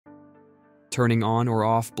Turning on or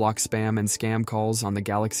off block spam and scam calls on the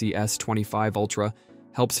Galaxy S25 Ultra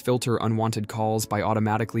helps filter unwanted calls by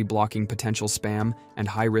automatically blocking potential spam and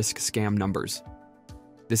high-risk scam numbers.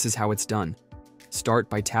 This is how it's done. Start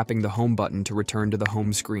by tapping the home button to return to the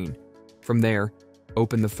home screen. From there,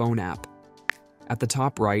 open the phone app. At the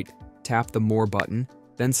top right, tap the More button,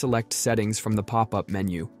 then select Settings from the pop-up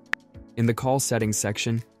menu. In the Call Settings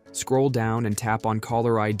section, scroll down and tap on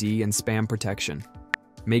Caller ID and Spam Protection.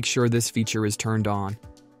 Make sure this feature is turned on.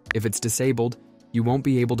 If it's disabled, you won't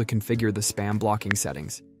be able to configure the spam blocking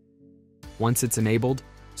settings. Once it's enabled,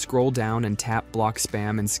 scroll down and tap Block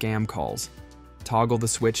Spam and Scam Calls. Toggle the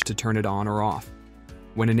switch to turn it on or off.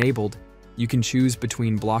 When enabled, you can choose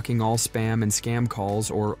between blocking all spam and scam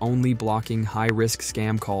calls or only blocking high-risk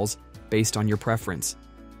scam calls based on your preference.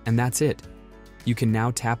 And that's it. You can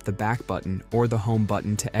now tap the back button or the home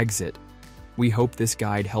button to exit. We hope this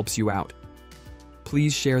guide helps you out.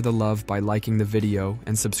 Please share the love by liking the video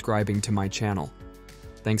and subscribing to my channel.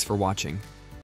 Thanks for watching.